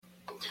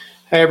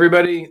Hi,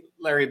 everybody.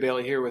 Larry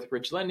Bailey here with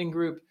Ridge Lending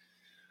Group,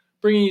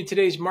 bringing you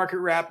today's market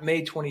wrap,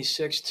 May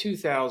 26,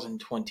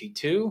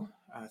 2022.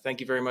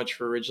 Thank you very much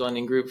for Ridge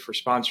Lending Group for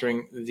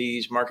sponsoring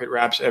these market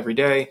wraps every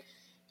day.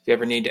 If you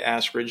ever need to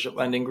ask Ridge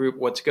Lending Group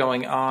what's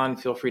going on,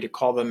 feel free to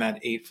call them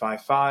at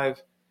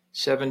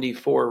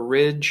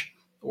 855-74-RIDGE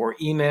or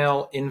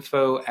email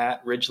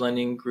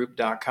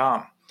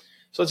info@ridgelendinggroup.com.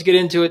 So let's get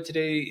into it.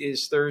 Today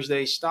is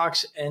Thursday.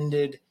 Stocks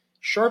ended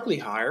sharply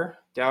higher.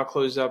 Dow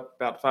closed up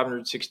about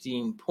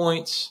 516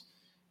 points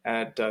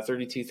at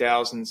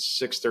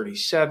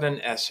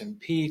 32,637.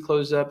 S&P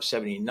closed up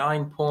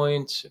 79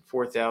 points at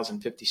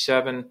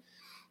 4,057.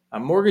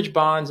 Mortgage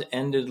bonds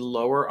ended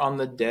lower on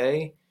the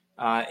day,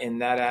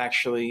 and that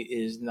actually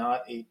is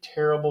not a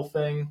terrible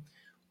thing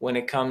when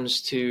it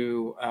comes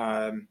to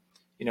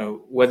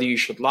whether you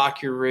should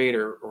lock your rate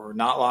or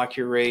not lock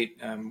your rate.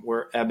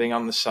 We're ebbing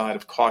on the side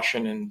of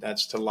caution, and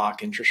that's to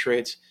lock interest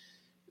rates.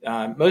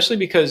 Mostly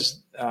because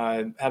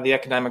how the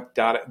economic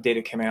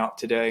data came out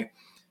today.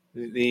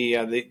 The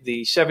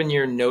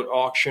 7-year note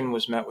auction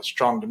was met with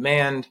strong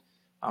demand.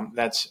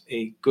 That's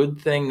a good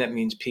thing. That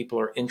means people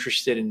are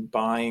interested in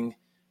buying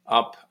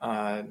up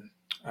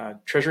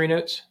Treasury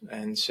notes,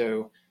 and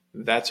so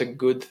that's a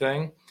good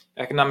thing.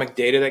 Economic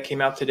data that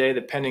came out today,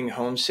 the pending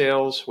home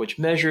sales, which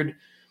measured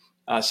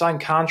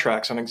signed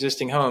contracts on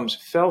existing homes,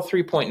 fell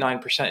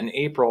 3.9% in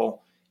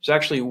April. It was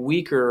actually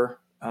weaker,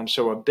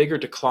 so a bigger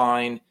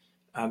decline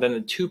than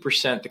the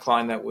 2%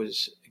 decline that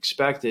was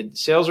expected.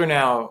 Sales are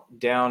now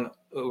down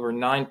over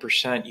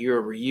 9% year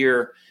over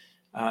year.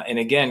 And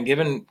again,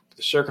 given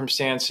the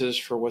circumstances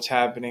for what's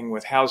happening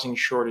with housing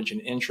shortage and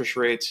interest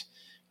rates,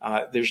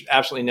 there's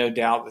absolutely no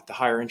doubt that the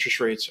higher interest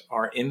rates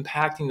are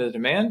impacting the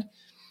demand.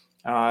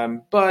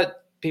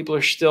 But people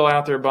are still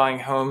out there buying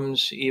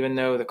homes, even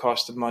though the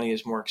cost of money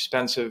is more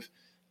expensive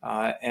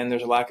and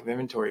there's a lack of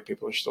inventory.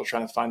 People are still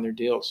trying to find their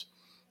deals.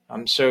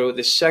 So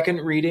the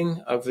second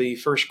reading of the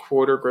first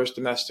quarter gross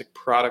domestic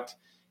product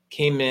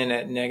came in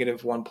at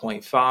negative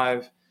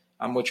 1.5,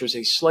 which was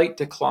a slight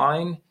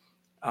decline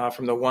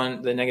from the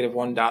negative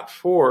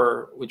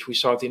 1.4, which we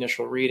saw at the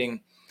initial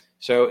reading.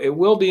 So it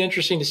will be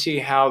interesting to see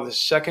how the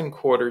second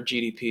quarter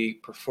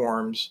GDP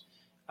performs,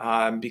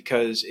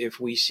 because if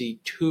we see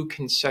 2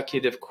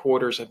 consecutive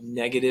quarters of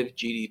negative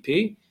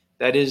GDP,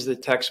 that is the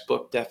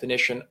textbook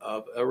definition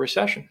of a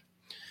recession.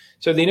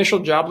 So the initial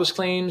jobless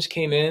claims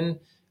came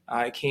in.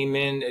 It came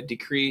in a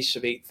decrease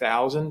of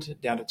 8,000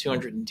 down to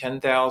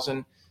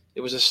 210,000.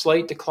 It was a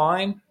slight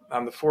decline.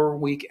 The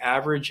 4-week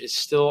average is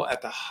still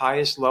at the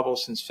highest level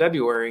since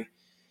February.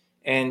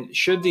 And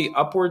should the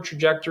upward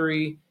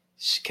trajectory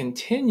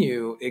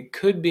continue, it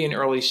could be an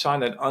early sign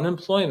that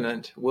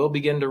unemployment will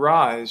begin to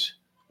rise,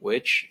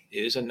 which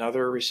is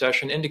another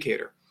recession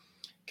indicator.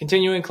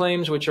 Continuing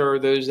claims, which are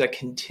those that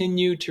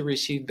continue to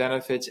receive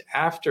benefits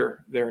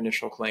after their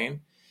initial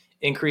claim,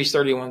 increased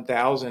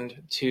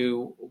 31,000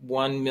 to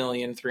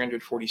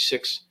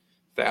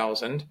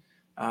 1,346,000.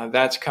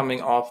 That's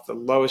coming off the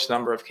lowest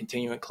number of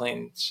continuing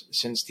claims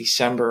since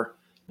December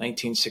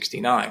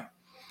 1969.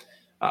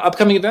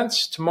 Upcoming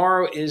events.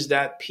 Tomorrow is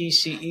that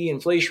PCE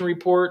inflation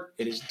report.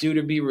 It is due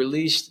to be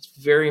released. It's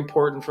very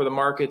important for the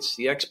markets.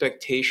 The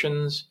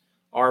expectations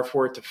are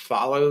for it to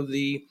follow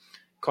the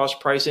cost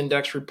price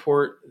index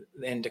report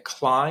and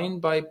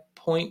decline by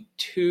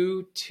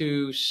 0.2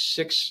 to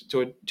 6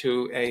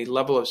 to a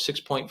level of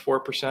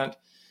 6.4%.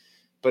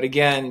 But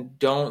again,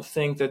 don't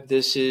think that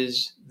this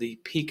is the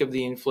peak of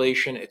the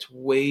inflation. It's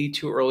way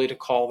too early to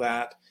call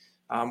that.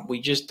 We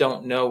just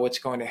don't know what's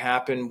going to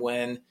happen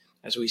when,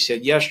 as we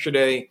said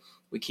yesterday,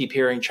 we keep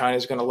hearing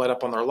China's going to let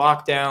up on their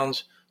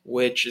lockdowns,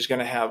 which is going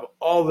to have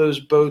all those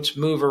boats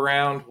move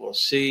around. We'll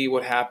see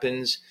what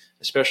happens,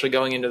 especially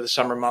going into the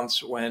summer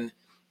months when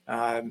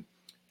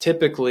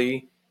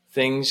typically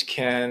things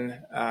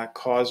can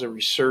cause a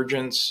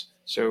resurgence.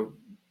 So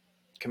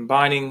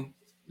combining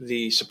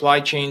the supply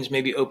chains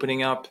maybe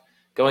opening up,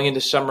 going into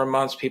summer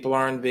months, people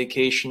are on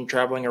vacation,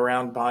 traveling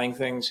around, buying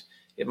things.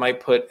 It might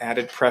put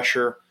added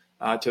pressure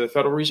to the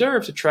Federal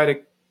Reserve to try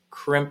to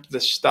crimp the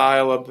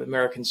style of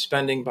American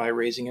spending by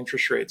raising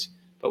interest rates.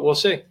 But we'll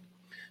see.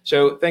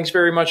 So thanks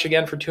very much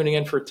again for tuning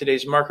in for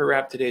today's market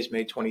wrap. Today's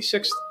May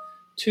 26th,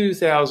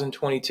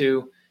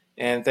 2022.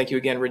 And thank you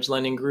again, Ridge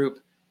Lending Group.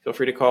 Feel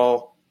free to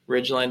call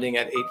Ridge Lending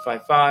at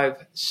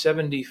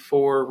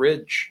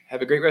 855-74-RIDGE.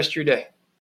 Have a great rest of your day.